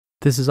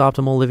This is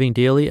Optimal Living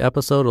Daily,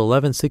 episode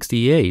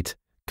 1168,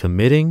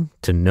 Committing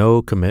to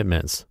No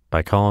Commitments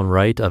by Colin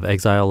Wright of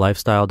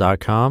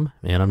ExileLifestyle.com,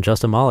 and I'm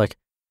Justin Malik.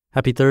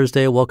 Happy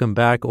Thursday, welcome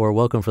back, or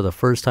welcome for the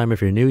first time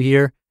if you're new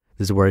here.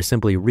 This is where I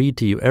simply read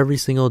to you every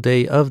single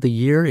day of the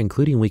year,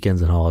 including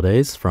weekends and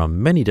holidays,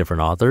 from many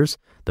different authors,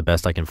 the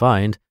best I can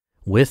find,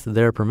 with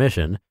their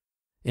permission.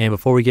 And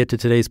before we get to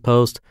today's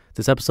post,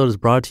 this episode is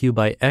brought to you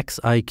by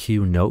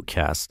XIQ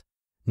Notecast.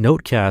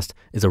 Notecast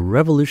is a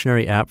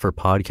revolutionary app for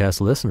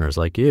podcast listeners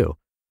like you.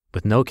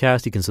 With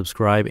Notecast, you can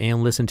subscribe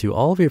and listen to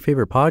all of your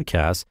favorite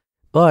podcasts,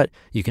 but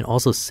you can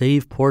also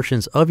save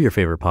portions of your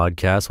favorite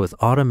podcasts with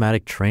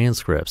automatic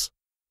transcripts.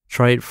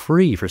 Try it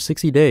free for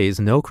 60 days,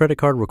 no credit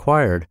card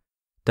required.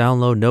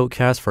 Download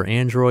Notecast for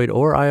Android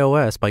or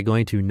iOS by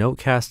going to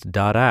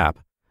notecast.app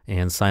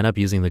and sign up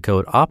using the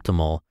code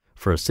OPTIMAL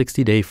for a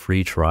 60-day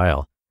free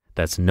trial.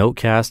 That's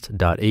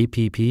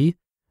notecast.app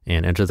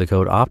and enter the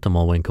code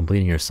OPTIMAL when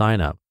completing your sign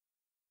up.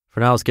 For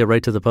now, let's get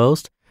right to the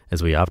post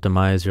as we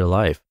optimize your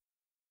life.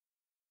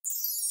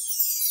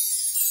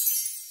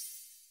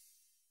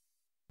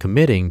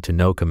 Committing to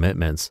No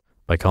Commitments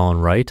by Colin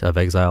Wright of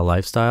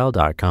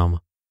ExileLifestyle.com.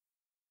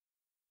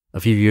 A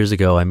few years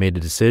ago, I made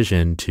a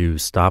decision to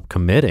stop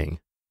committing,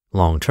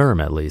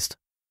 long-term at least.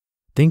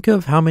 Think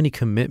of how many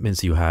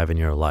commitments you have in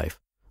your life,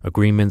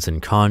 agreements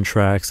and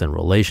contracts and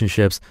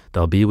relationships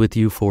that'll be with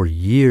you for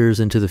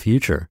years into the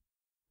future.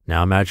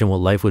 Now imagine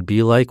what life would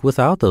be like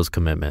without those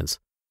commitments.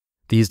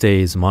 These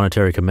days,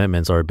 monetary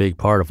commitments are a big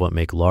part of what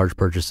make large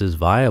purchases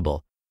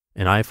viable.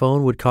 An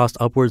iPhone would cost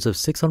upwards of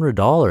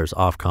 $600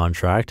 off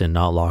contract and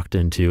not locked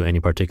into any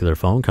particular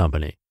phone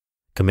company.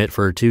 Commit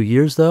for 2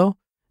 years though,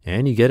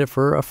 and you get it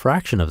for a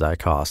fraction of that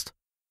cost.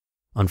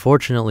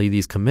 Unfortunately,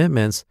 these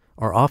commitments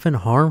are often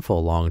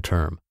harmful long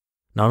term.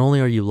 Not only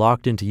are you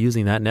locked into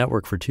using that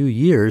network for 2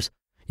 years,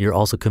 you're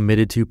also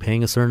committed to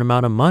paying a certain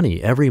amount of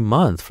money every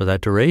month for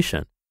that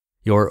duration.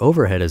 Your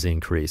overhead has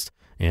increased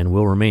and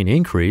will remain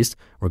increased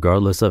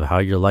regardless of how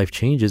your life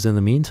changes in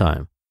the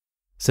meantime.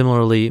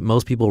 Similarly,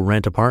 most people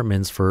rent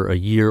apartments for a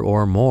year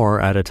or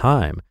more at a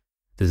time.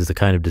 This is the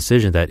kind of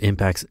decision that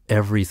impacts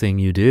everything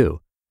you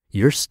do.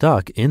 You're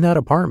stuck in that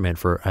apartment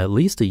for at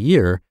least a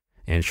year,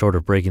 and short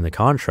of breaking the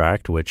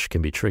contract, which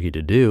can be tricky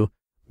to do,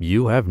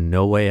 you have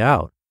no way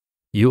out.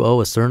 You owe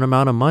a certain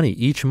amount of money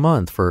each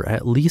month for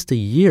at least a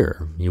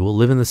year. You will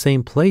live in the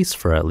same place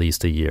for at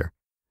least a year.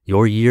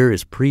 Your year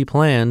is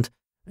pre-planned,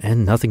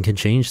 and nothing can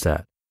change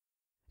that.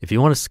 If you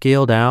want to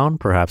scale down,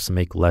 perhaps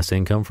make less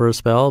income for a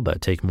spell,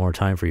 but take more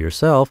time for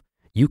yourself,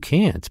 you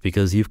can't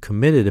because you've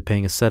committed to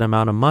paying a set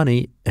amount of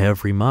money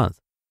every month.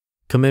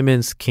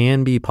 Commitments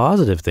can be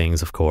positive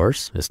things, of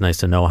course. It's nice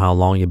to know how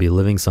long you'll be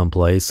living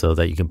someplace so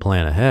that you can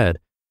plan ahead,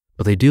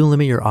 but they do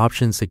limit your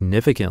options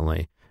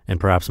significantly, and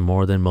perhaps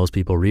more than most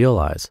people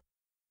realize.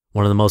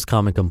 One of the most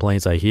common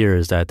complaints I hear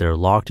is that they're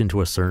locked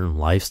into a certain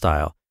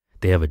lifestyle.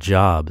 They have a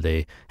job,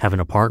 they have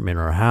an apartment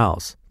or a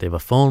house, they have a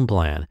phone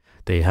plan,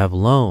 they have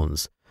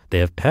loans, they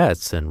have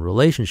pets and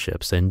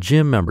relationships and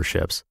gym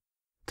memberships.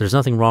 There's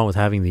nothing wrong with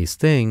having these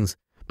things,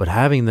 but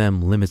having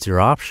them limits your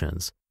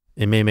options.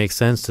 It may make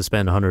sense to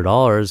spend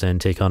 $100 and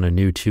take on a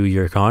new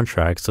 2-year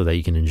contract so that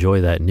you can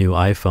enjoy that new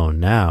iPhone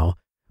now,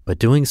 but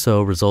doing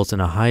so results in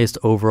a highest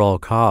overall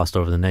cost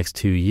over the next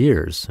 2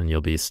 years, and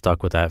you'll be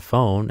stuck with that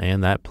phone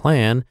and that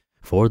plan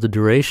for the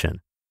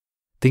duration.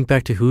 Think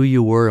back to who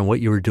you were and what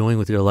you were doing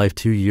with your life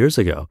 2 years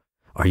ago.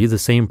 Are you the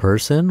same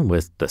person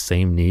with the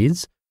same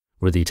needs?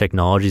 Were the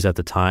technologies at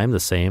the time the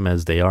same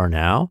as they are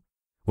now?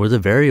 Were the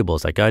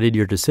variables that guided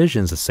your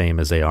decisions the same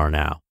as they are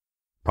now?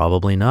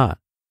 Probably not.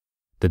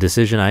 The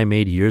decision I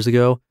made years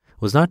ago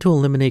was not to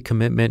eliminate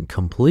commitment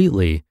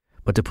completely,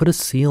 but to put a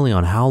ceiling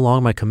on how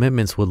long my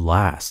commitments would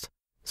last.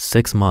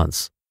 6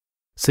 months.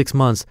 6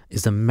 months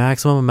is the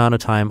maximum amount of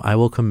time I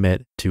will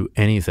commit to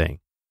anything.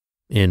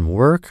 In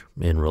work,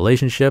 in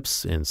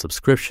relationships, in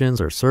subscriptions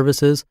or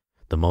services,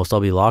 the most I'll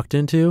be locked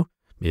into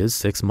is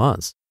 6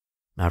 months.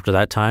 After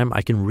that time,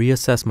 I can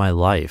reassess my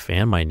life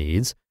and my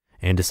needs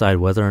and decide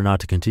whether or not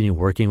to continue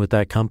working with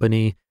that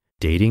company,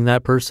 dating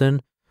that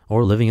person,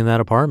 or living in that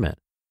apartment.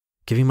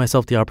 Giving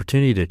myself the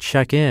opportunity to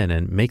check in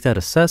and make that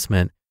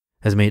assessment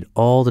has made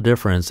all the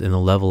difference in the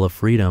level of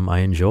freedom I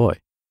enjoy.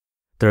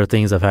 There are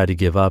things I've had to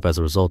give up as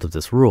a result of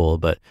this rule,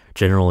 but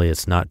generally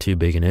it's not too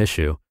big an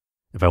issue.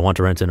 If I want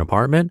to rent an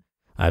apartment,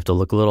 I have to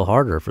look a little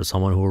harder for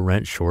someone who will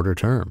rent shorter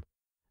term.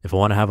 If I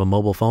want to have a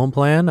mobile phone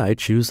plan, I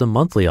choose the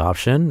monthly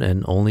option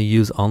and only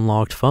use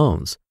unlocked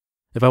phones.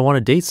 If I want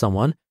to date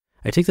someone,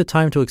 I take the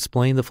time to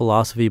explain the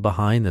philosophy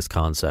behind this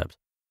concept.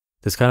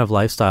 This kind of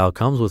lifestyle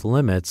comes with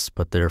limits,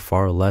 but they're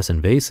far less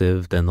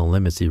invasive than the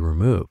limits you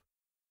remove.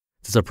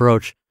 This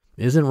approach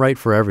isn't right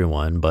for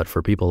everyone, but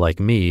for people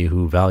like me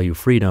who value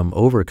freedom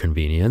over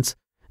convenience,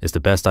 it's the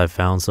best I've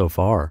found so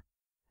far.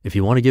 If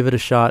you want to give it a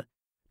shot,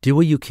 do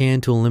what you can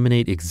to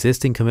eliminate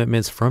existing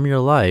commitments from your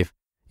life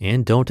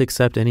and don't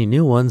accept any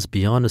new ones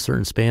beyond a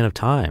certain span of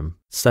time.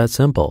 It's that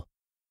simple.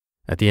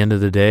 At the end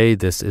of the day,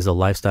 this is a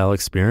lifestyle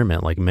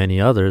experiment like many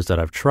others that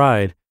I've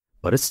tried,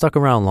 but it's stuck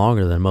around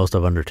longer than most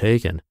I've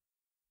undertaken.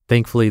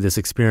 Thankfully, this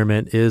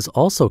experiment is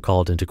also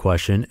called into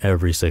question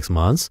every 6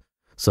 months,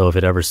 so if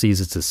it ever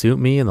ceases to suit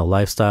me and the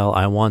lifestyle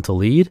I want to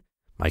lead,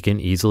 I can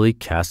easily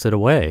cast it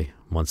away,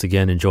 once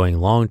again enjoying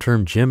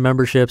long-term gym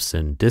memberships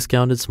and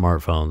discounted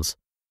smartphones.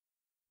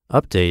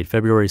 Update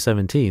February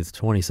 17th,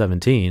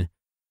 2017.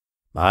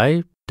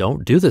 I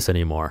don't do this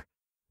anymore.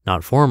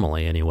 Not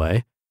formally,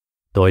 anyway.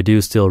 Though I do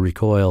still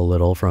recoil a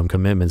little from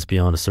commitments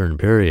beyond a certain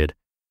period.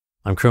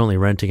 I'm currently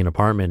renting an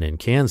apartment in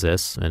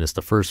Kansas, and it's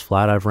the first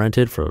flat I've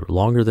rented for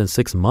longer than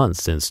 6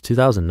 months since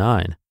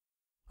 2009.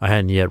 I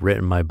hadn't yet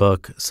written my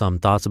book, Some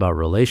Thoughts About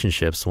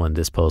Relationships, when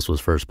this post was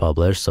first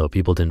published, so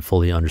people didn't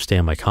fully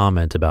understand my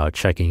comment about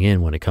checking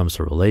in when it comes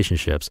to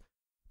relationships.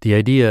 The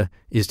idea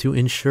is to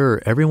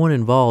ensure everyone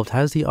involved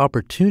has the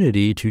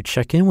opportunity to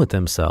check in with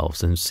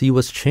themselves and see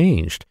what's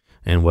changed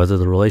and whether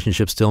the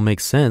relationship still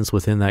makes sense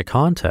within that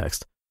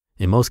context.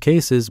 In most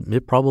cases,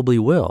 it probably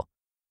will.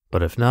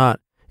 But if not,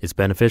 it's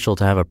beneficial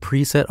to have a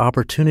preset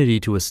opportunity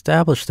to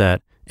establish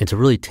that and to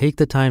really take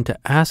the time to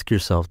ask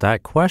yourself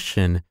that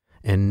question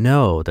and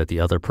know that the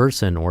other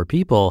person or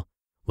people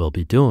will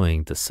be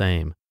doing the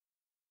same.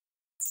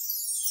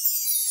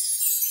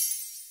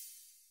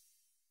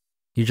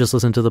 You just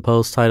listened to the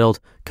post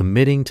titled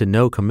Committing to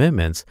No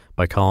Commitments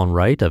by Colin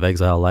Wright of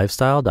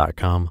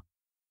ExileLifestyle.com.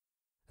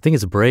 I think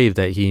it's brave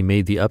that he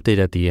made the update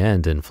at the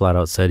end and flat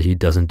out said he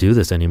doesn't do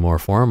this anymore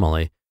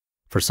formally.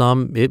 For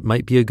some, it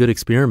might be a good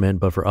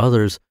experiment, but for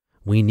others,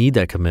 we need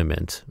that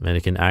commitment, and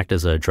it can act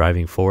as a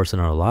driving force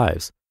in our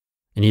lives.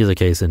 In either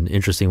case, an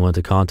interesting one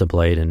to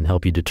contemplate and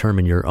help you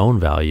determine your own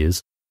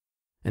values.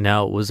 And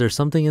now, was there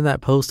something in that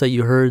post that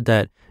you heard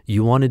that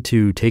you wanted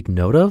to take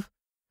note of?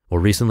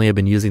 Well, recently I've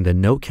been using the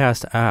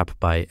Notecast app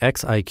by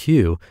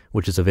XIQ,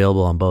 which is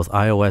available on both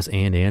iOS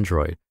and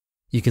Android.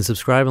 You can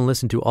subscribe and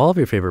listen to all of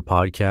your favorite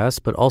podcasts,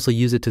 but also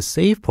use it to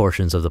save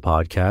portions of the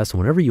podcast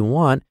whenever you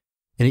want,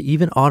 and it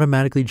even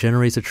automatically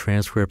generates a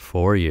transcript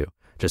for you.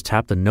 Just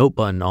tap the note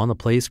button on the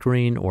play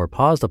screen or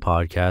pause the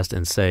podcast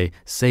and say,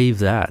 save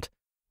that.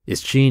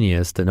 It's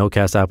genius. The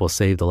Notecast app will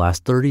save the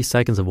last 30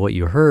 seconds of what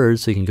you heard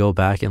so you can go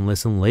back and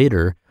listen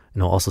later,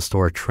 and it'll also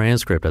store a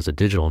transcript as a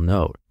digital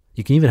note.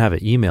 You can even have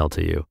it emailed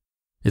to you.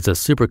 It's a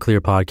super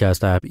clear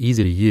podcast app,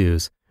 easy to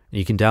use. And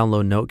you can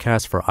download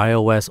Notecast for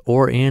iOS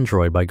or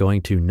Android by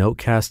going to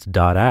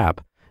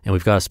notecast.app. And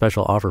we've got a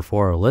special offer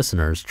for our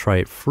listeners. Try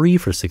it free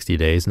for 60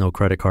 days, no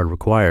credit card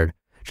required.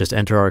 Just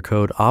enter our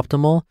code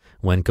OPTIMAL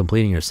when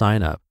completing your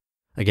sign up.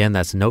 Again,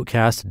 that's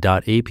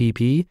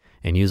notecast.app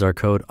and use our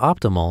code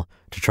OPTIMAL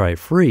to try it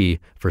free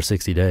for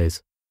 60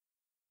 days.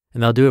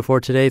 And that'll do it for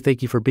today.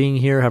 Thank you for being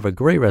here. Have a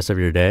great rest of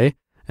your day.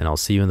 And I'll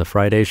see you in the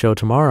Friday show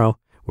tomorrow,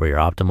 where your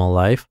optimal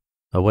life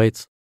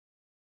awaits.